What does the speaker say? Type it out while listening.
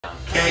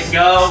Okay,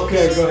 go.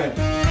 Okay, go ahead.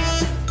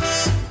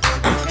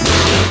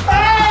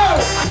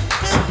 Oh!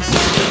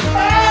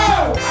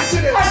 Oh! I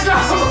did it! I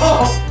dropped the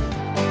ball!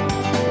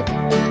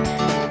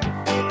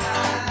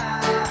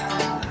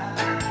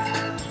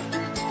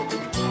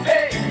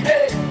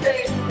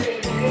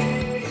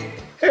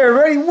 Hey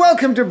everybody,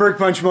 welcome to Burke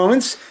Bunch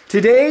Moments.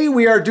 Today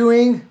we are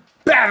doing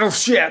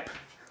Battleship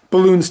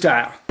balloon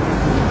style.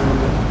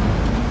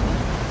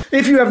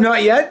 If you have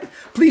not yet,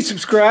 please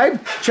subscribe.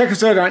 Check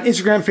us out on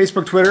Instagram,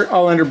 Facebook, Twitter,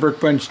 all under Burke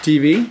Bunch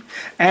TV.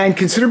 And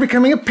consider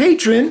becoming a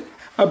patron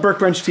of Burke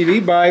Bunch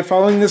TV by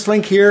following this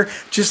link here,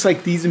 just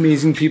like these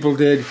amazing people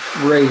did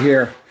right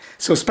here.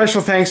 So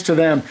special thanks to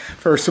them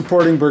for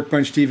supporting Burke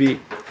Bunch TV.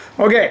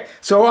 Okay,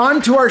 so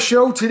on to our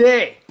show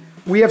today.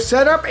 We have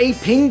set up a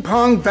ping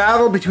pong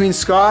battle between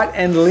Scott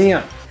and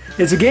Liam.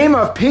 It's a game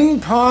of ping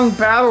pong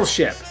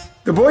battleship.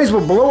 The boys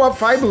will blow up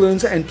 5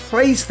 balloons and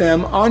place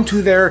them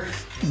onto their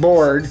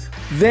board.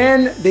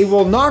 Then they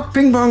will knock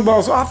ping pong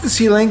balls off the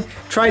ceiling,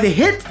 try to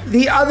hit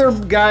the other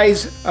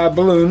guy's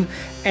balloon,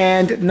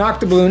 and knock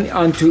the balloon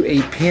onto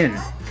a pin.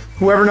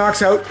 Whoever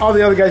knocks out all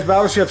the other guys'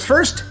 battleships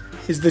first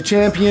is the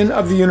champion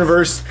of the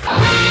universe.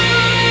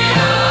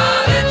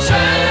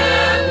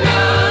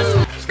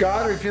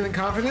 Scott, are you feeling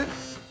confident?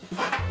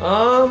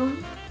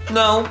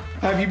 No.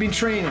 Have you been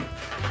training?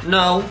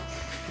 No.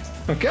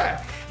 Okay.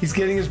 He's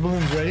getting his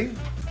balloons ready.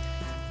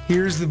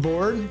 Here's the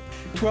board.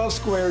 12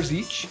 squares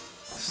each.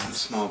 This is the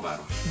small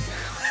battle.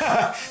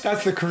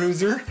 That's the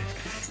cruiser.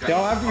 They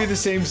all have to be the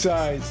same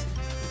size.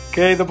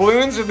 Okay, the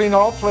balloons have been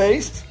all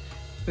placed.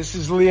 This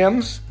is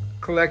Liam's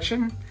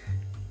collection.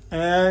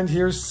 And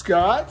here's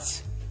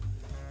Scott's.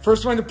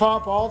 First one to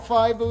pop all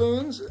 5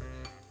 balloons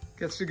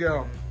gets to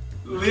go.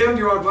 Liam,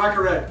 do you want black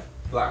or red?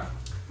 Black.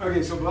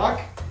 Okay, so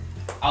black.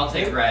 I'll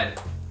take red.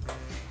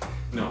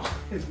 No.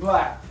 It's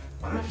black.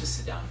 Why don't I just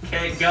sit down?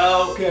 Okay,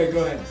 go. Okay,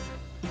 go ahead.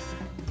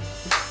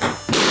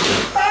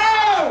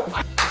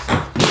 Oh!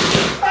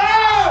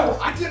 Oh!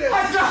 I did it!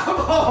 A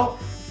double!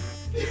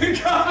 You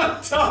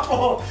got a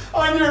double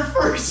on your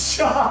first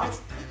shot.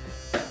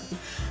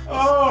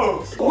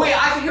 Oh! Wait,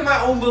 I can hit my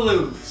own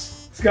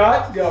balloons.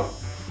 Scott, go.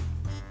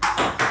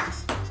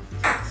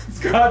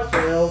 Scott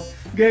fails.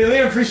 Okay,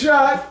 Liam, free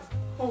shot.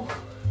 Oh,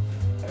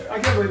 I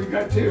can't believe you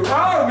got 2. Oh,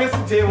 I missed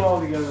the table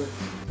altogether.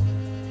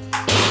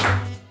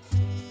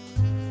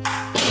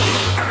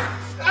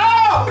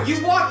 Oh!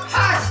 You walked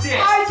past it!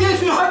 I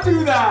did not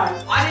do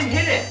that. I didn't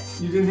hit it.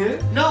 You didn't hit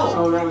it? No.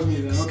 Oh, that was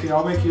me then. Okay,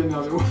 I'll make you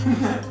another one.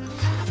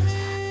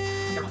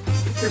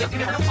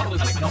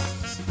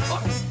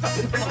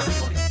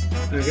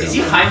 Is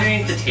he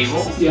hiding underneath the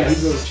table? Yeah,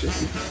 he's a little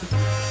chippy.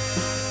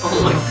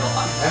 Oh my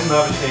god. I'm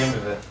not ashamed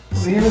of it.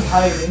 Liam is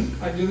hiding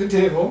under the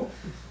table,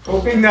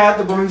 hoping that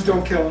the balloons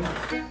don't kill him.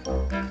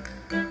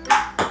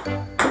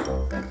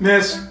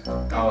 Miss.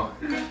 Oh.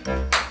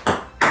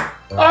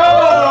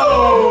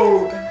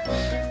 Oh!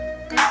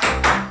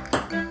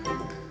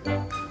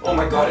 Oh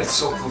my god, it's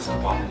so close to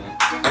popping in.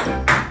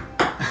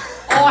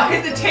 Oh, I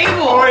hit the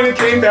table! Oh, and it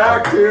came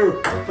back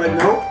too, but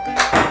nope.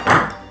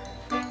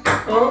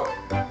 Oh.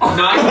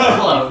 Not even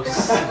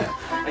close.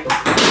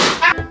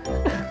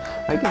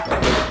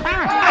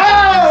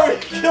 Oh! He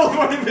killed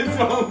one of his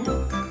own.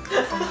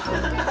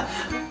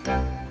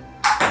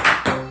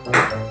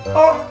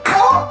 Oh!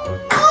 Oh!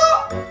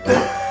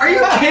 Oh! Are you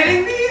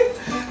kidding me?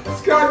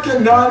 Scott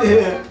cannot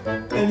hit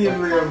any of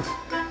Liam's.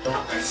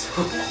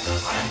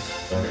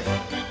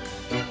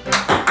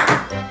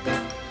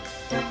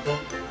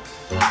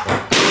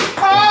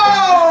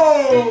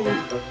 Oh!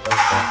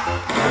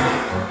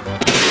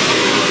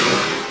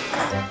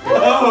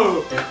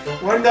 Whoa!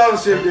 One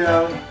battleship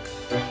down.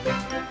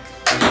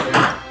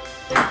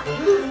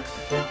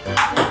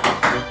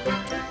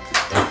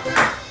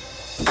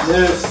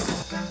 Yes.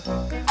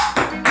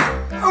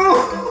 Oh!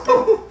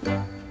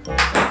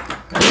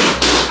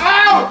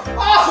 Ow!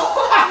 Oh!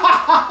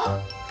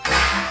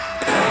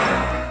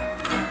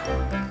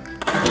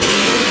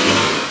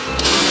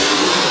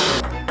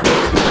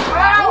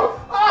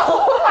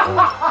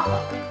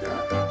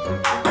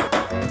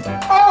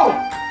 Oh!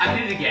 I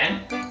did it again?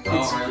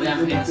 Oh, really? I'm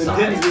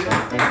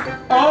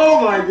inside. Oh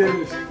my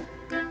goodness.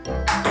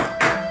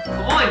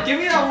 Come on, give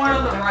me that one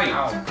on the right.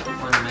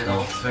 Or in the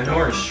middle. I know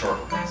where short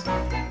ones.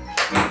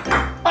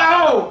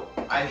 Oh!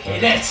 I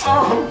hit it!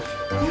 Oh!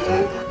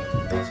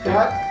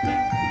 Scott?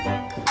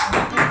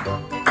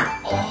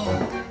 Oh!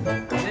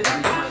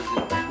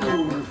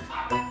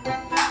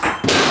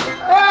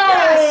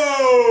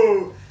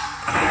 Oh!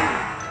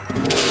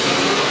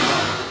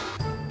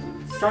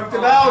 Struck the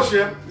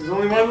battleship. There's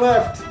only one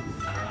left.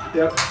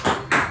 Yep.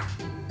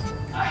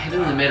 I hit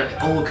it in the middle.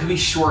 Oh, it could be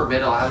short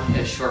middle. I have to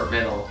hit a short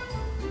middle.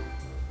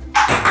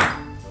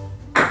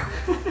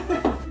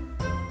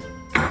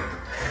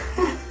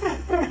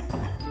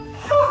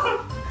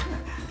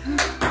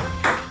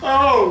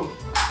 Oh!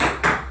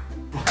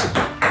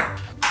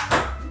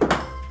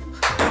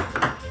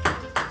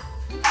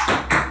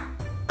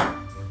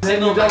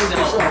 Single by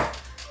single.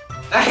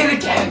 I hit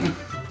again!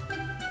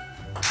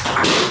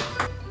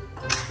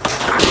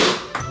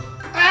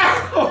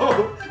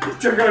 Ow!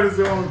 took out his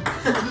own.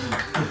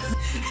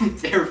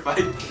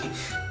 Terrified me.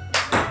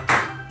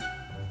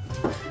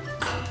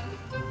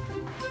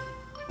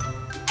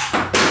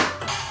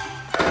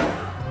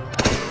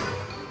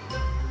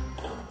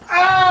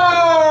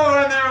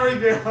 Oh, and there we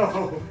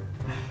go.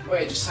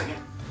 Wait, just a second.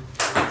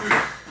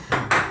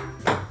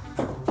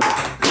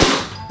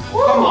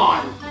 Come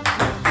on.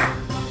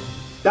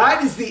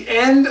 That is the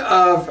end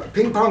of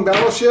Ping Pong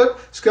Battleship.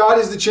 Scott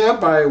is the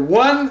champ by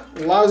one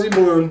lousy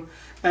balloon.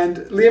 And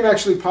Liam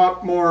actually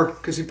popped more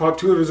because he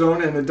popped 2 of his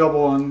own and a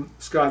double on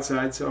Scott's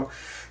side. So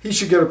he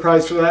should get a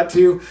prize for that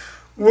too.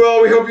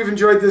 Well, we hope you've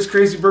enjoyed this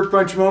crazy Burke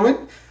Bunch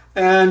moment.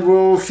 And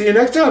we'll see you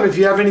next time. If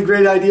you have any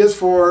great ideas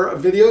for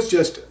videos,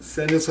 just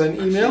send us an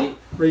email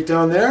right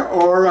down there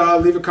or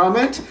leave a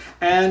comment.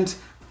 And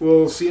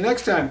we'll see you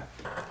next time.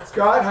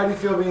 Scott, how do you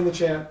feel being the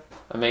champ?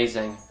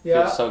 Amazing.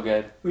 Yeah. Feels so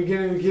good. We're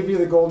going to give you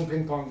the golden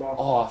ping pong ball.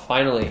 Oh,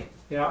 finally.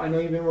 Yeah, I know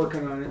you've been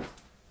working on it.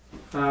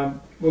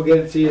 We'll get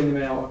it to you in the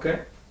mail,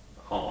 okay?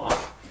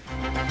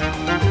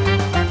 Aw.